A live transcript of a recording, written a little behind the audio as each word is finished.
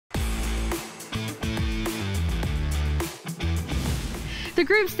The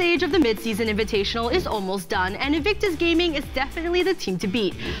group stage of the mid-season invitational is almost done, and Invictus Gaming is definitely the team to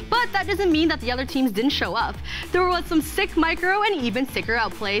beat. But that doesn't mean that the other teams didn't show up. There was some sick micro and even sicker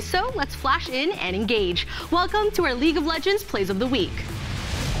outplay, so let's flash in and engage. Welcome to our League of Legends Plays of the Week.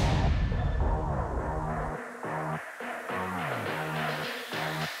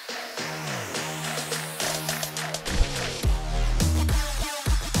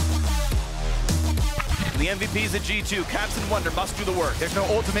 The MVPs at G2, Caps and Wonder must do the work. There's no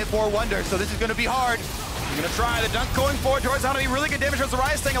ultimate for Wonder, so this is going to be hard. He's going to try the dunk going forward towards Hanabi. Really good damage towards the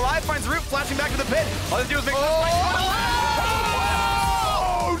Rise, staying alive, finds Root, flashing back to the pit. All they do is make Oh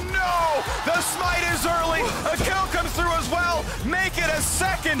no! The smite is early. A kill comes through as well. Make it a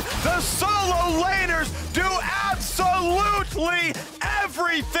second. The solo laners do absolutely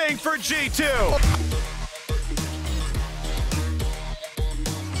everything for G2.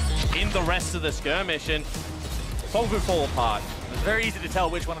 In the rest of the skirmish, and Fogu fall apart. It was very easy to tell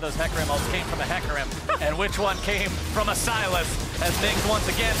which one of those Hecarim ults came from a Hecarim and which one came from a Silas. As Ning's once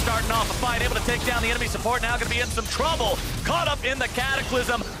again starting off a fight, able to take down the enemy support, now going to be in some trouble. Caught up in the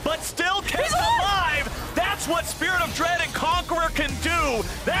Cataclysm, but still kept alive. That's what Spirit of Dread and Conqueror can do.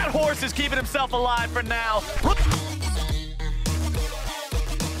 That horse is keeping himself alive for now.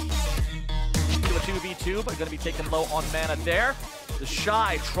 2v2, but going to be taken low on mana there.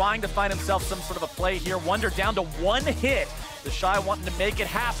 TheShy trying to find himself some sort of a play here. Wonder down to one hit. TheShy wanting to make it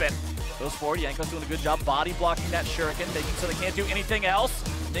happen. Goes forward. Jankos doing a good job body blocking that shuriken, making so they can't do anything else.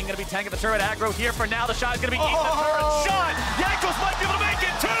 Ning going to be tanking the turret aggro here for now. TheShy is going to be eating the turret shot. Jankos might be able to make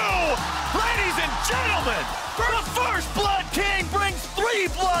it too. Ladies and gentlemen, the first Blood King brings 3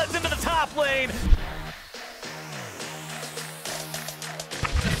 bloods into the top lane.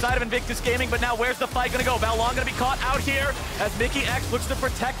 Side of Invictus Gaming, but now where's the fight gonna go? Balon gonna be caught out here as Mickey X looks to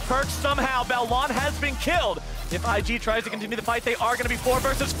protect Perk somehow. Balon has been killed. If IG tries to continue the fight, they are gonna be 4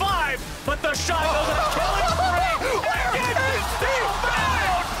 versus 5, but TheShy goes on a killing spree. And he's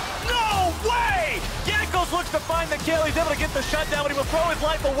found! No way! Jankos looks to find the kill. He's able to get the shutdown, but he will throw his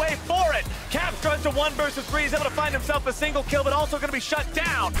life away for it. Cap runs to 1 versus 3. He's able to find himself a single kill, but also gonna be shut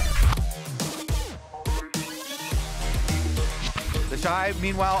down. TheShy,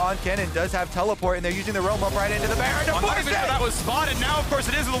 meanwhile, on Cannon does have teleport, and they're using the roam up right into the Baron to push it. That was spotted. Now, of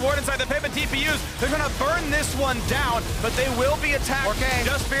course, it is the ward inside the pit, but TPUs, they're going to burn this one down, but they will be attacked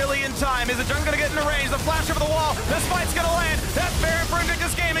just barely in time. Is the Jung going to get into range? The flash over the wall. This fight's going to land. That's Baron for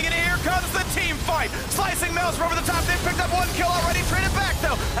Invictus Gaming, and here comes the team fight. Slicing Maelstrom over the top. They've picked up 1 kill already. Traded back,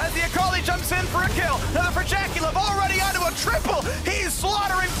 though, as the Akali jumps in for a kill. Another for Jackie Love, already onto a triple. He's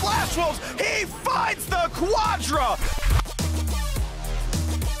slaughtering Flash Wolves. He finds the Quadra.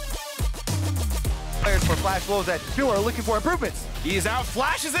 Players for Flash Wolves that too are looking for improvements. He's out,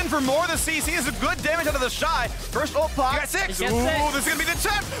 flashes in for more. The CC is a good damage out of TheShy. First ult pop. He got 6. Ooh, this is gonna be the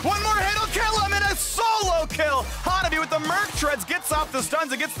 10th. One more hit will kill him, and a solo kill. Hanabi with the Merc Treads gets off the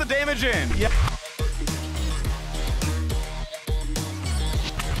stuns and gets the damage in. Yep.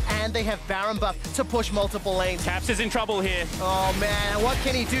 And they have Baron buff to push multiple lanes. Caps is in trouble here. Oh man, what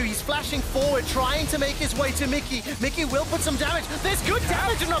can he do? He's flashing forward, trying to make his way to Mickey. Mickey will put some damage. There's good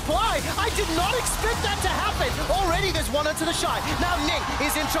damage in reply. I did not expect that to happen. Already there's one onto TheShy. Now Ning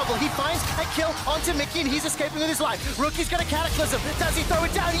is in trouble. He finds a kill onto Mickey and he's escaping with his life. Rookie's got a Cataclysm. Does he throw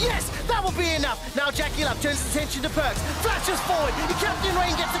it down? Yes, that will be enough. Now Jackie Love turns his attention to Perks. Flashes forward. Captain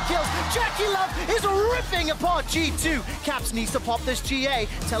Rain gets the kills. Jackie Love is ripping apart G2. Caps needs to pop this GA.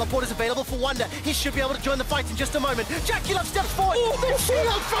 Teleport is available for Wonder. He should be able to join the fight in just a moment. Jackie Love steps forward. The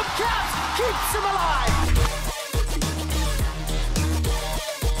shield from Caps keeps him alive.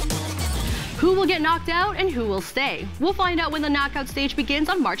 Who will get knocked out and who will stay? We'll find out when the knockout stage begins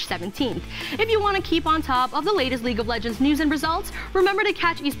on March 17th. If you want to keep on top of the latest League of Legends news and results, remember to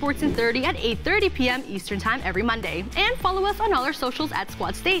catch Esports in 30 at 8:30 p.m. Eastern Time every Monday. And follow us on all our socials at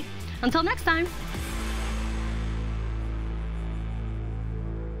Squad State. Until next time.